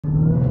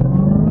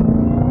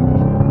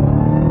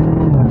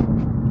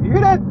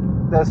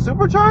that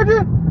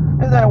supercharger?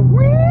 Is that?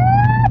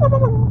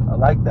 I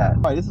like that.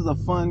 All right, this is a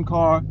fun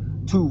car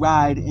to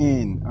ride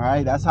in. All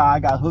right, that's how I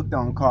got hooked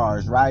on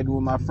cars. Riding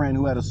with my friend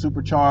who had a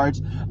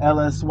supercharged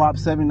LS Swap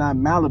 79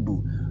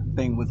 Malibu.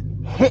 Thing was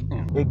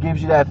hitting. It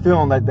gives you that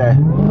feeling like that.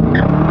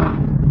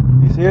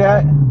 You see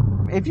that?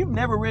 If you've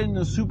never ridden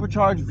a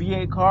supercharged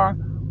V8 car,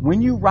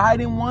 when you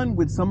ride in one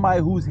with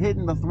somebody who's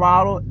hitting the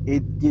throttle,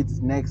 it gets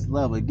next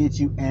level. It gets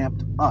you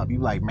amped up.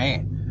 You're like,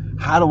 man,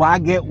 how do I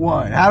get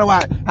one? How do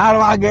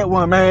I get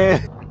one,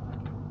 man?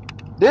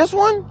 This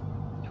one,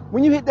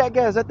 when you hit that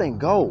gas, that thing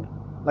go.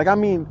 Like, I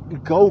mean,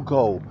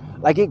 go.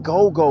 Like, it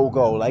go.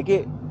 Like,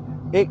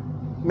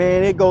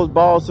 man, it goes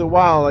balls to the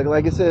wall.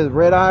 Like it says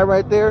red eye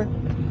right there.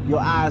 Your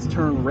eyes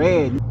turn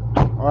red.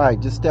 All right,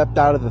 just stepped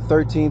out of the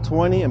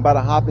 1320 and about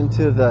to hop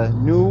into the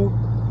new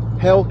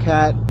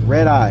Hellcat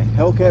Redeye.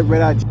 Hellcat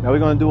Redeye. Now we're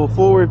gonna do a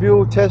full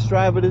review, test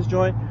drive of this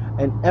joint,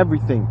 and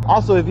everything.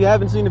 Also, if you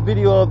haven't seen the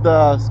video of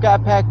the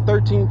Scat Pack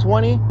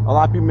 1320, a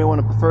lot of people may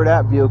want to prefer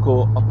that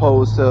vehicle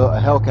opposed to a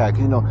Hellcat.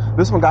 You know,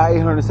 this one got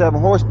 807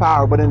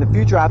 horsepower, but in the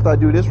future, after I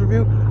do this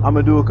review, I'm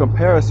gonna do a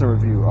comparison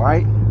review. All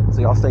right,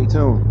 so y'all stay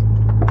tuned.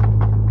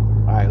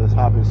 All right, let's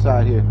hop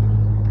inside here.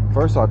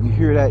 First off, you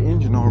hear that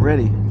engine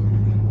already.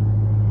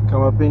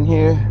 Come up in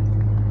here.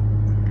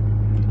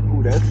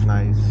 Ooh, that's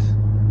nice.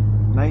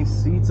 Nice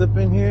seats up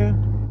in here.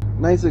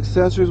 Nice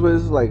accessories. What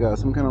is this, like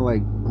some kind of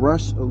like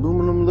brushed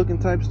aluminum looking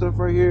type stuff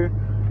right here?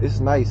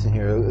 It's nice in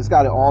here. It's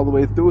got it all the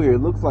way through here. It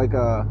looks like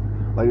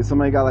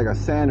somebody got like a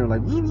sander,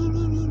 like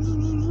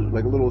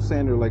a little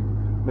sander, like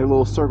made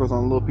little circles on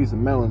a little piece of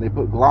metal, and they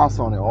put gloss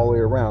on it all the way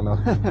around. Now,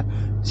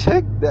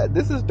 check that.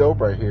 This is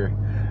dope right here.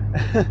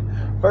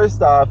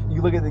 First off,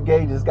 you look at the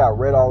gauge. It's got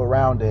red all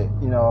around it.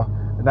 You know.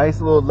 A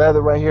nice little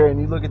leather right here, and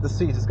you look at the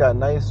seats, it's got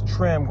nice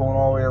trim going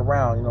all the way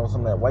around, you know,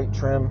 some of that white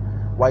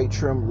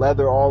trim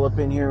leather all up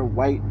in here,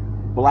 white,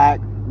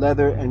 black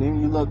leather. And then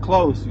you look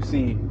close, you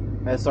see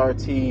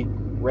SRT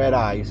red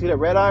eye. You see that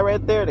red eye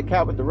right there, the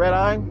cap with the red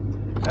eye?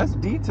 That's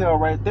detail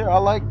right there. I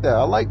like that.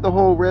 I like the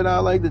whole red eye. I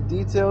like the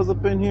details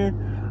up in here.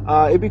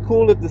 It'd be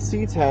cool if the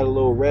seats had a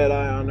little red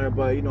eye on there,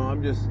 but you know,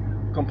 I'm just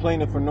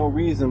complaining for no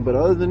reason. But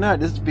other than that,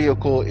 this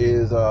vehicle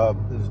is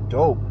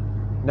dope.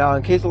 Now,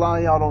 in case a lot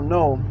of y'all don't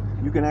know,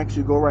 you can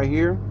actually go right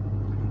here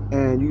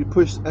and you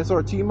push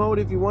SRT mode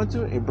if you want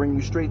to and bring you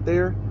straight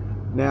there.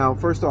 Now,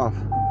 first off,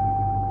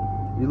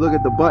 you look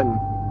at the button.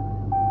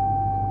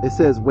 It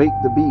says "Wake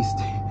the Beast."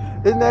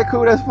 Isn't that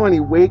cool? That's funny.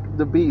 Wake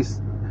the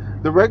Beast.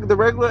 The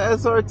regular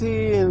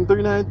SRT and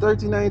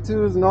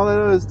 1392s and all that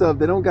other stuff,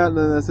 they don't got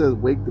nothing that says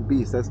 "Wake the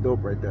Beast." That's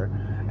dope right there.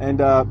 And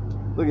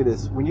look at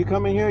this. When you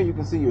come in here, you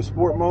can see your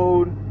sport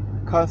mode,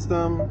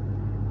 custom,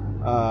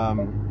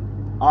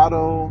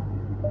 auto,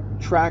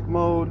 track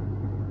mode.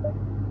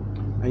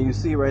 And you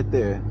see right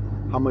there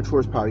how much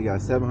horsepower you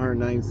got.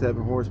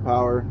 797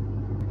 horsepower.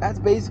 That's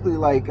basically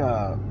like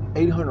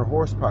 800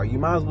 horsepower. You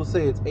might as well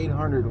say it's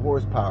 800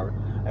 horsepower.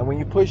 And when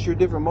you push your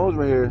different modes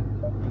right here,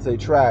 say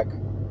track,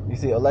 you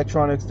see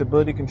electronic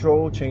stability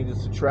control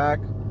changes to track.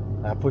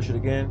 Now push it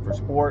again for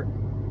sport.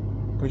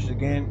 Push it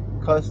again.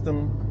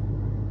 Custom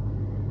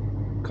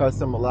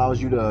allows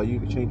you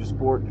can change the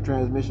sport, the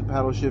transmission,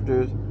 paddle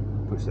shifters.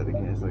 Push that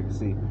again so you can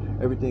see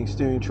everything,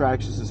 steering,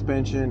 traction,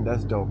 suspension.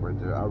 That's dope right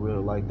there. I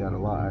really like that a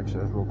lot,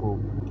 actually. That's real cool.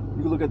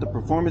 You can look at the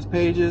performance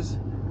pages.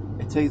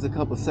 It takes a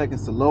couple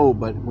seconds to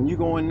load, but when you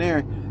go in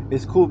there,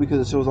 it's cool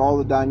because it shows all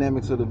the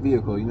dynamics of the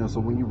vehicle, you know.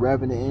 So when you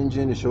revving the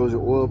engine, it shows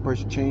your oil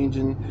pressure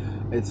changing,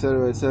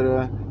 etc.,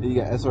 etc. Then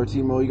you got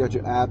SRT mode, you got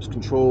your apps,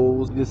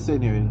 controls. You just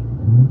sitting here and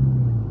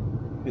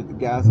hit the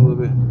gas a little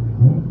bit.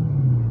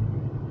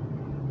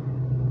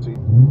 See?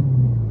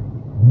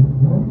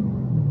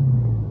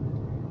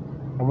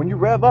 And when you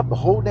rev up, the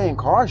whole dang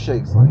car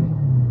shakes. Like,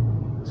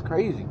 it's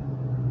crazy.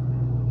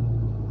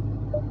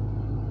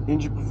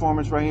 Engine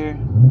performance right here.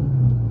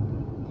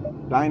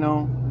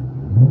 Dyno.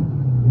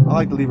 I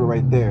like to leave it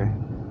right there.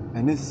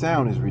 And this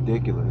sound is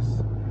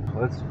ridiculous.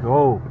 Let's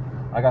go.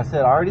 Like I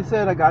said, I already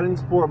said I got in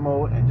sport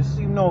mode. And just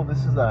so you know,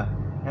 this is a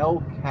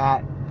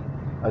Hellcat,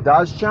 a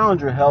Dodge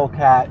Challenger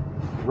Hellcat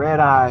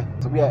Redeye.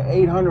 So we have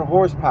 800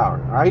 horsepower,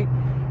 right?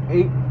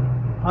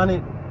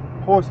 800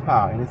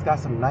 horsepower, and it's got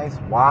some nice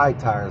wide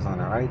tires on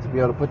it, right, to be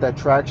able to put that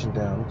traction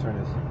down. Let me turn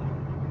this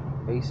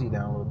AC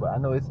down a little bit. I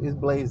know it's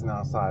blazing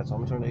outside, so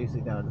I'm gonna turn the AC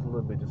down just a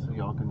little bit just so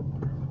y'all can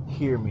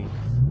hear me.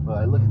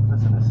 But listen to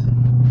this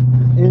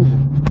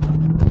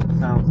engine.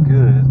 Sounds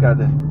good. It's got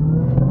the,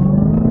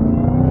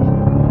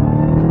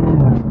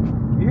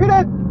 you hear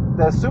that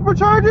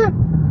supercharger?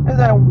 Is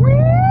that?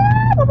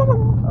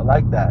 I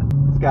like that.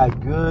 It's got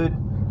good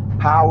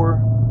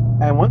power.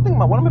 And one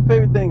of my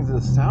favorite things is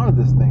the sound of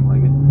this thing.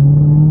 Like,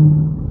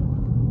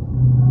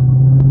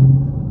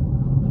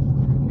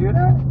 you hear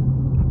that?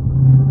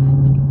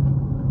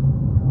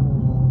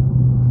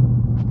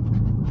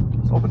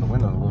 Let's open the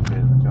windows a little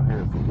bit. Let y'all hear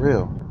it for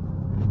real.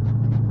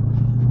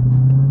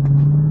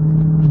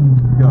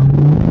 Yo.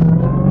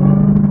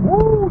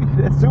 Woo!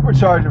 That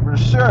supercharger for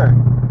sure.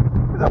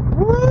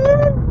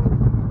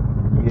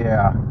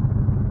 Yeah.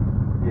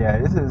 Yeah,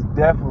 this is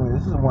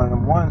one of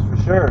them ones for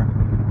sure.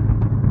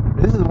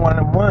 This is one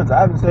of them ones.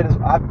 I haven't said this.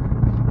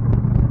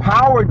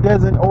 Power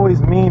doesn't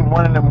always mean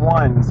one of them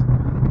ones,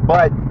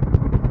 but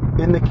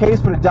in the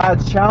case for the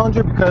Dodge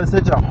Challenger, because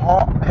it's such a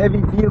heavy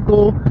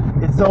vehicle,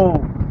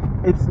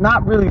 it's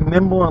not really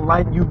nimble and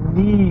light. You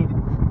need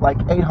like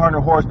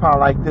 800 horsepower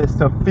like this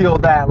to feel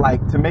that,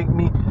 like to make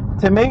me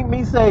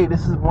say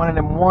this is one of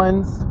them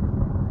ones.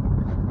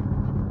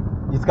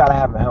 It's got to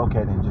have a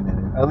Hellcat engine in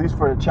it, at least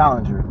for the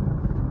Challenger.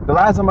 The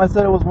last time I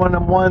said it was one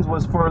of them ones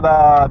was for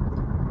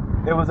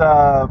it was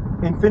a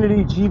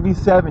Infiniti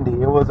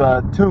GV70. It was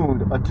a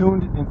tuned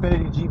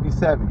Infiniti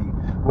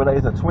GV70, where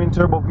it's a twin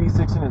turbo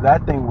V6 engine.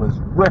 That thing was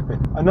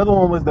ripping. Another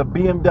one was the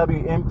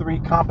BMW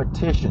M3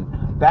 Competition.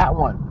 That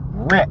one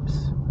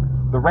rips.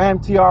 The Ram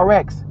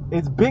TRX,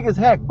 it's big as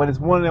heck, but it's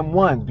one of them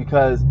ones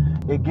because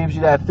it gives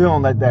you that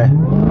feeling like that.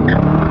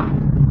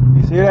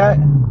 You see that?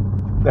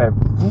 That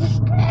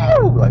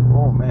like,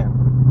 oh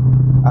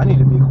man, I need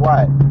to be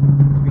quiet.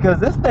 Because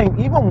this thing,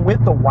 even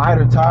with the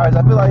wider tires,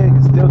 I feel like it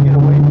can still get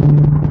away from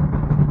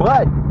it.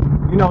 But,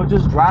 you know,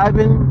 just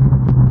driving,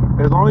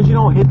 as long as you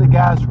don't hit the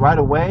gas right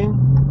away,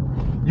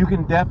 you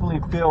can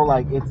definitely feel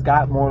like it's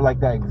got more like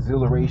that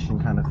exhilaration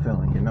kind of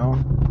feeling, you know?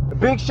 A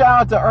big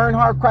shout out to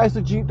Earnhardt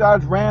Chrysler Jeep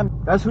Dodge Ram.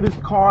 That's who this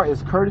car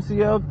is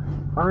courtesy of.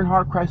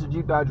 Earnhardt Chrysler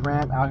Jeep Dodge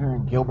Ram out here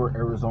in Gilbert,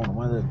 Arizona.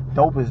 One of the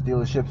dopest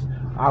dealerships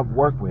I've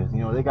worked with.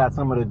 You know, they got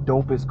some of the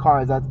dopest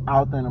cars that's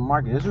out there in the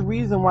market. There's a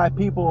reason why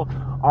people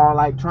are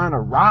like trying to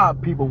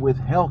rob people with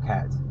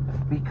Hellcats,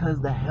 because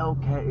the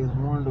Hellcat is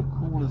one of the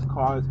coolest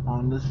cars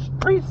on the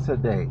streets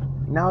today.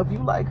 Now, if you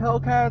like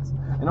Hellcats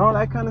and all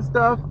that kind of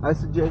stuff, I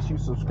suggest you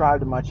subscribe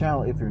to my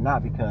channel if you're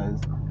not,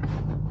 because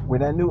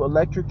when that new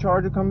electric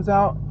Charger comes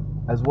out,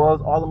 as well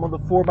as all the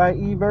other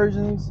 4xe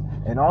versions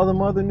and all the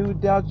other new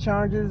Dodge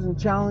Chargers and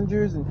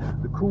Challengers and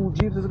the cool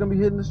Jeeps that's gonna be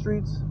hitting the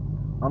streets,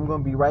 I'm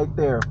gonna be right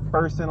there,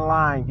 first in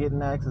line,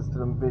 getting access to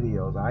them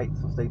videos. All right,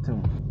 so stay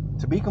tuned.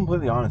 To be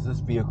completely honest, this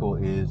vehicle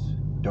is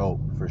dope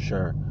for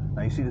sure.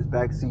 Now you see this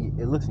back seat,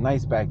 it looks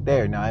nice back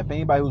there. Now, if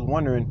anybody was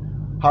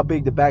wondering how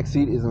big the back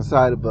seat is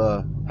inside of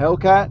a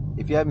Hellcat,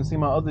 if you haven't seen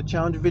my other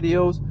Challenger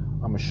videos,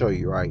 I'm gonna show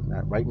you right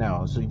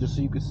now. So you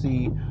can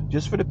see,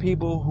 just for the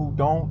people who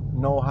don't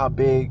know how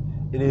big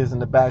it is in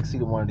the back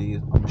seat of one of these,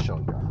 I'm gonna show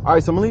you. All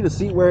right, so I'm gonna leave the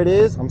seat where it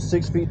is. I'm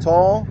 6 feet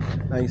tall.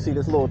 Now you see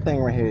this little thing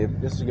right here.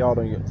 This is y'all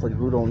don't, for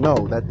who don't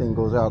know, that thing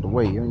goes out the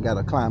way. You ain't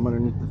gotta climb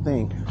underneath the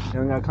thing.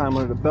 You ain't gotta climb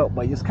under the belt,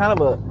 but it's kind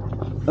of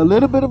a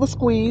little bit of a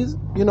squeeze,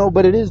 you know,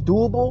 but it is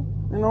doable,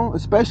 you know,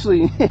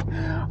 especially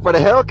for the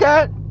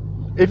Hellcat.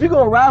 If you're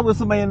gonna ride with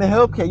somebody in the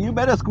Hellcat, you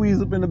better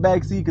squeeze up in the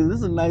back seat, because this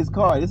is a nice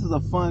car. This is a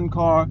fun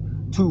car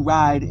to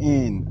ride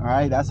in. All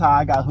right, that's how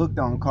I got hooked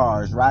on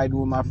cars, riding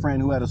with my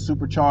friend who had a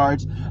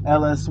supercharged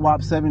LS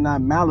Swap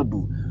 79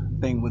 Malibu.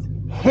 Thing was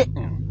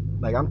hitting,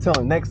 like I'm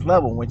telling, next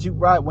level. When you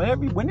ride,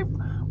 whenever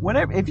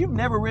if you've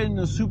never ridden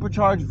a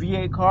supercharged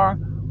V8 car,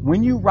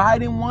 when you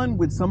ride in one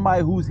with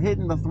somebody who's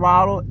hitting the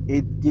throttle,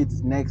 it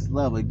gets next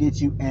level. It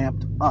gets you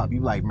amped up.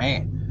 You like,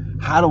 man,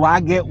 how do I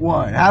get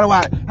one? How do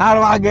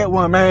I get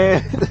one,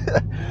 man?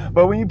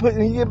 But when you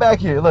get back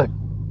here, look.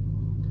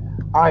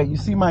 All right, you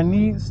see my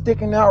knees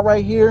sticking out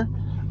right here?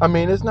 I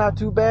mean, it's not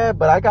too bad,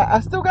 but I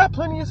still got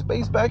plenty of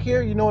space back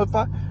here. You know, if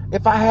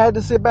I had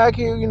to sit back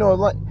here, you know,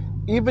 like,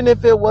 even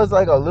if it was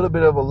like a little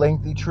bit of a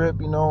lengthy trip,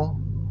 you know,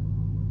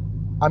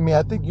 I mean,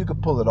 I think you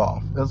could pull it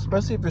off,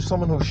 especially if you're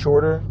someone who's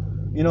shorter.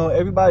 You know,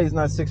 everybody's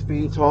not 6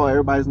 feet tall,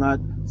 everybody's not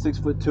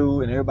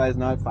 6'2", and everybody's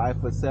not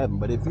 5'7".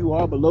 But if you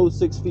are below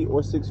 6 feet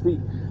or 6 feet,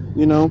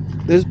 you know,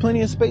 there's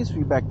plenty of space for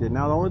you back there.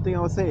 Now, the only thing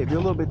I would say, if you're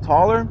a little bit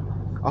taller,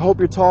 I hope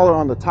you're taller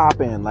on the top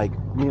end, like,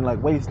 meaning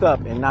like waist up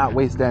and not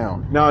waist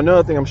down. Now,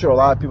 another thing I'm sure a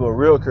lot of people are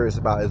real curious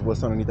about is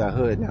what's underneath that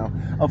hood. Now,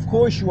 of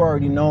course, you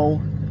already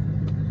know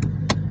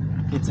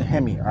it's a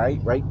Hemi, all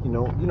right? You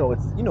know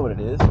what it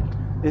is.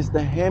 It's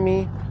the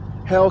Hemi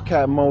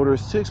Hellcat motor,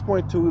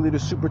 6.2 liter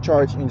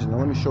supercharged engine. Now,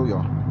 let me show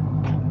y'all.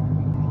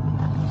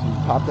 So you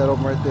pop that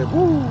open right there.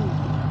 Woo!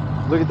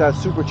 Look at that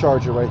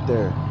supercharger right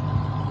there.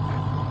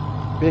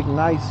 Big,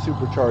 nice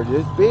supercharger.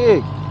 It's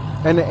big.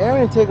 And the air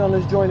intake on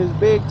this joint is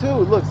big too.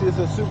 Look, see, it's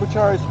a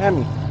supercharged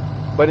Hemi.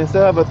 But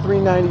instead of a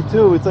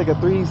 392, it's like a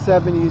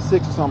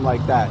 376 or something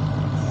like that.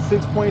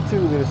 6.2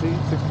 liter, see?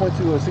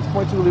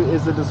 6.2 liter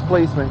is the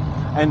displacement.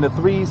 And the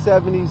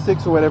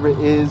 376 or whatever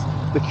is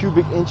the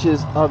cubic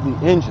inches of the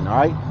engine, all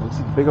right? You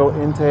see the big old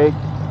intake,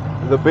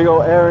 the big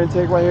old air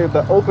intake right here.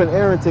 The open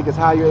air intake is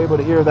how you're able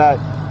to hear that,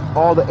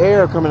 all the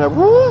air coming up.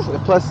 Woo!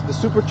 And plus the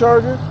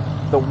supercharger,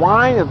 the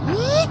whine of,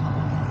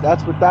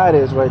 that's what that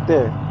is right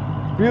there.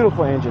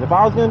 Beautiful engine. If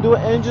I was gonna do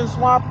an engine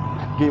swap,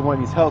 I'd get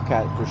one of these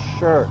Hellcats for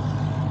sure.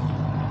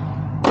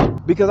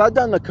 Because I've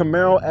done the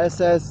Camaro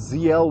SS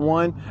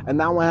ZL1, and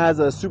that one has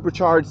a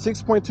supercharged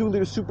 6.2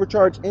 liter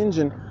supercharged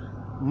engine,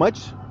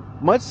 much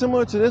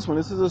similar to this one.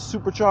 This is a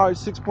supercharged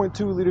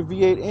 6.2 liter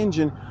V8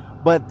 engine,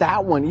 but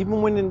that one,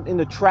 even when in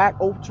the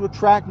ultra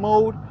track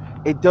mode,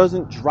 it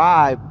doesn't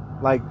drive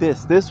like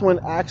this. This one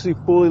actually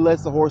fully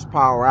lets the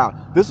horsepower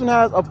out. This one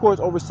has, of course,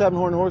 over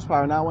 700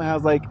 horsepower, and that one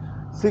has like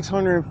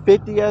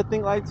 650, I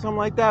think, like something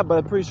like that. But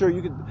I'm pretty sure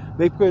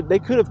they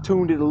could have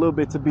tuned it a little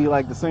bit to be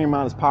like the same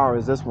amount of power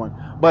as this one.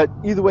 But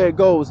either way it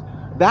goes,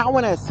 that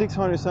one has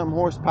 600 something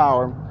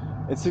horsepower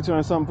and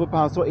 600 something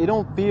foot-pounds. So it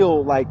don't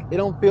feel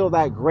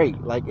that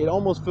great. Like it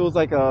almost feels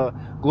like a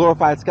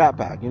glorified Scat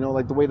Pack. You know,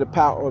 like the way the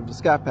power of the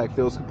Scat Pack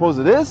feels. Opposed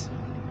to this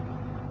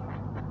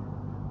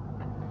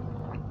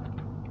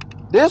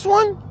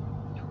one,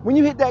 when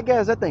you hit that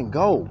gas, that thing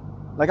go.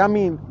 Like, I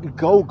mean,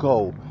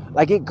 go.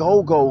 Like, it go.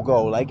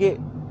 Like,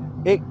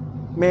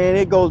 man,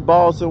 it goes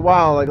balls to the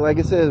wall. Like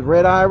it says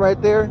red eye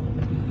right there.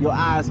 Your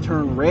eyes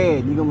turn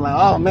red. You're going to be like,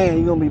 oh, man,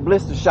 you're going to be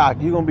blister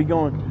shocked. You're going to be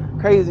going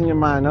crazy in your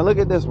mind. Now, look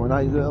at this one.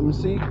 Let me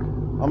see.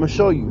 I'm going to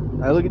show you.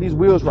 Now, look at these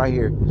wheels right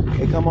here.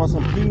 They come on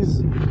some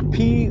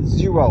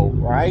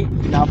P0, right?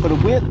 Now, for the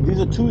width, these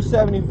are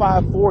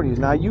 275 40s.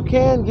 Now, you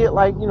can get,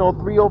 like,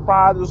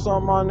 305s or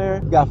something on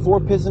there. You got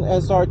 4-piston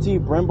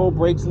SRT, Brembo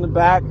brakes in the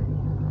back.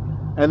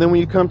 And then when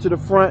you come to the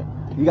front,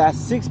 you got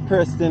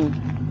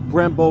 6-piston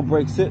Brembo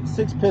brakes,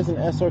 6-piston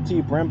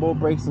SRT Brembo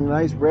brakes, and a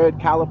nice red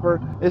caliper.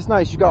 It's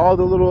nice. You got all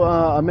the little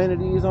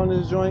amenities on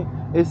this joint.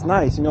 It's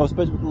nice,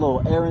 especially with the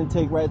little air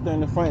intake right there in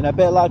the front. And I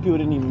bet a lot of people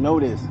didn't even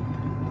notice.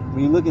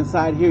 When you look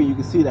inside here, you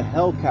can see the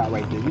Hellcat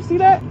right there. You see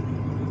that?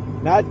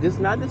 Not just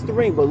the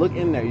ring, but look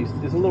in there.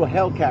 There's a little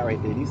Hellcat right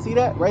there. Do you see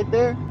that right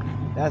there?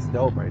 That's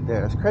dope right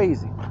there. That's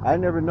crazy. I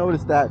never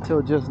noticed that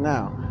till just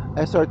now.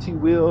 SRT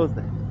wheels,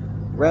 the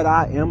red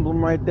eye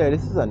emblem right there.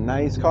 This is a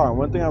nice car. And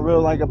one thing I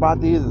really like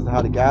about these is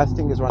how the gas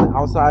tank is running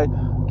outside,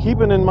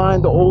 keeping in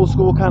mind the old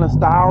school kind of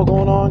style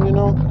going on,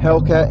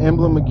 Hellcat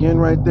emblem again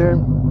right there.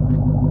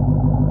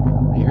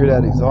 You hear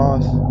that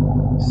exhaust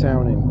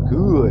sounding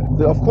good.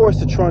 Of course,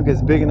 the trunk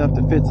is big enough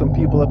to fit some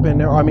people up in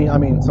there. I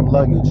mean some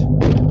luggage.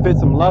 Fit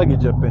some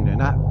luggage up in there,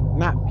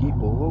 not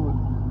people.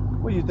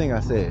 What do you think I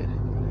said?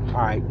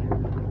 All right,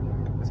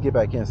 let's get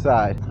back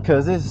inside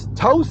because it's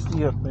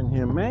toasty up in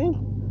here,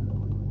 man.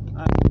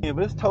 Yeah,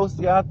 but it's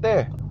toasty out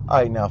there. All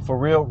right, now for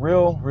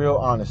real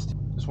honesty,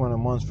 this one of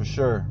them ones for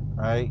sure.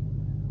 All right.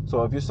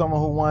 So if you're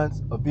someone who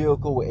wants a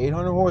vehicle with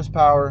 800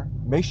 horsepower,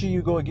 make sure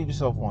you go and get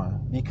yourself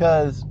one,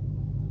 because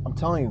I'm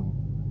telling you,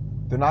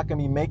 they're not going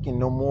to be making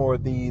no more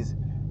of these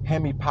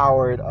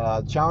Hemi-powered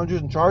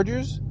Challengers and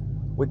Chargers.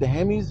 With the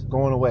Hemis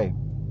going away,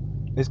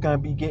 it's going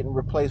to be getting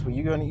replaced where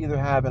you're going to either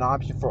have an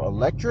option for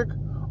electric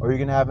or you're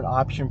going to have an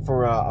option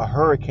for a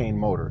Hurricane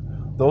motor.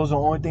 Those are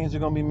the only things they're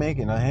going to be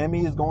making. A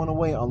Hemi is going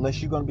away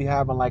unless you're going to be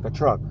having like a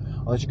truck.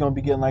 Unless you're going to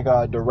be getting like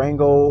a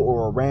Durango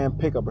or a Ram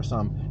pickup or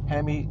something.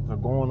 Hemis are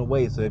going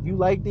away. So if you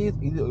like these,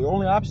 your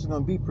only option is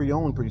going to be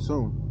pre-owned pretty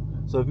soon.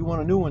 So if you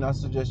want a new one, I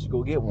suggest you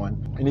go get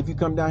one. And if you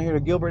come down here to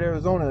Gilbert,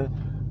 Arizona,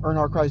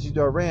 Earnhardt Chrysler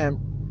Dodge Ram,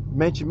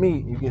 mention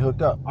me, you get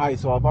hooked up. All right,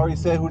 so I've already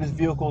said who this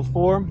vehicle is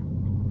for.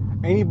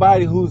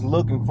 Anybody who's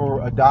looking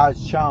for a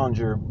Dodge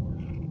Challenger,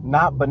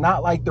 not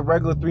like the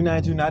regular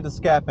 392, not the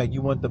Scat Pack.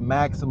 You want the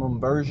maximum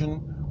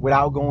version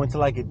without going to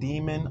like a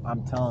Demon.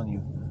 I'm telling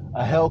you,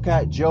 a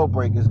Hellcat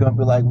jailbreak is going to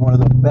be like one of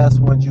the best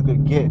ones you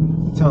could get.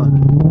 I'm telling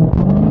you.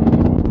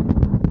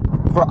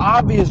 For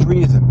obvious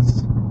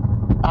reasons.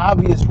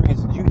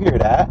 You hear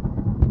that?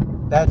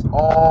 That's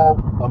all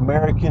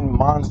American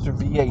monster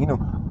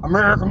V8.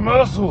 American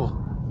muscle.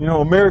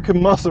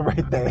 American muscle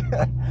right there.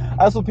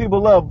 That's what people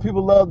love.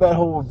 People love that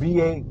whole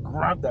V8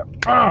 grunt.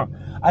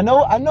 I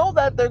know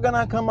that they're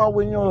gonna come out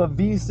with a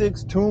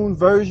V6 tuned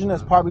version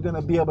that's probably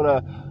gonna be able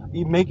to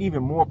make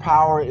even more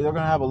power. They're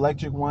gonna have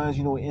electric ones,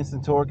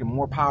 instant torque and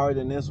more power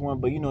than this one.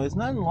 But it's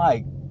nothing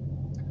like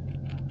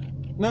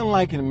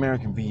an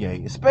American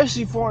V8.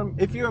 Especially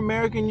if you're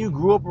American, you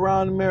grew up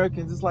around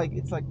Americans. It's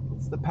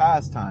the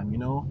pastime.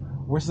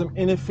 We're some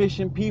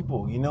inefficient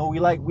people. We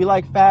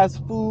like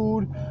fast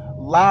food,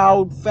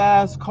 loud,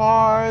 fast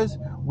cars.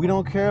 We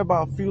don't care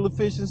about fuel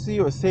efficiency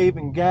or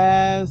saving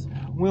gas.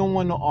 We don't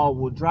want no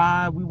all-wheel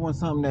drive. We want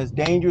something that's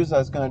dangerous,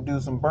 that's gonna do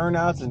some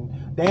burnouts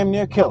and damn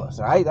near kill us.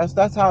 All right, that's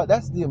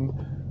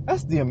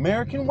the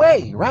American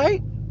way,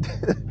 right?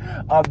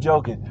 I'm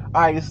joking.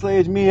 All right, it's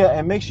Sledge Mia,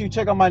 and make sure you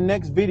check out my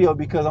next video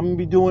because I'm gonna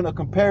be doing a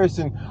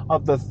comparison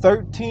of the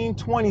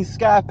 1320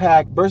 Scat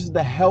Pack versus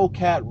the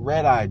Hellcat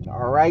Redeye.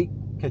 All right,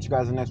 catch you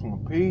guys in the next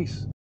one.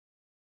 Peace.